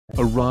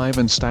Arrive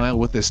in style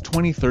with this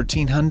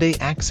 2013 Hyundai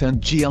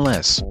Accent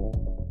GLS.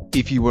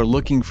 If you are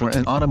looking for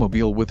an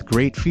automobile with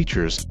great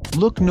features,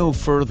 look no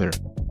further.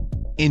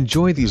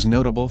 Enjoy these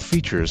notable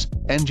features: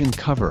 engine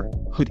cover,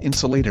 hood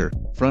insulator,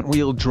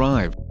 front-wheel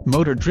drive,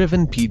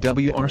 motor-driven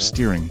PWR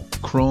steering,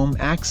 chrome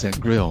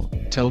accent grille,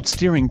 tilt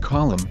steering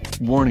column,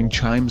 warning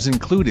chimes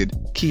included,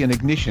 key and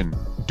ignition,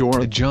 door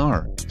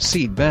ajar,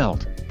 seat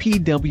belt,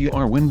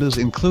 PWR windows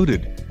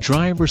included,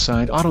 driver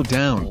side auto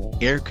down,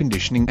 air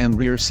conditioning and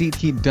rear seat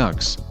heat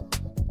ducts.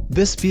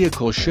 This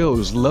vehicle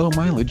shows low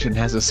mileage and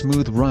has a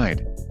smooth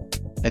ride.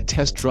 A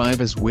test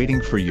drive is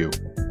waiting for you.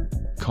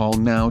 Call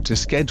now to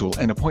schedule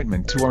an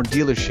appointment to our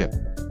dealership.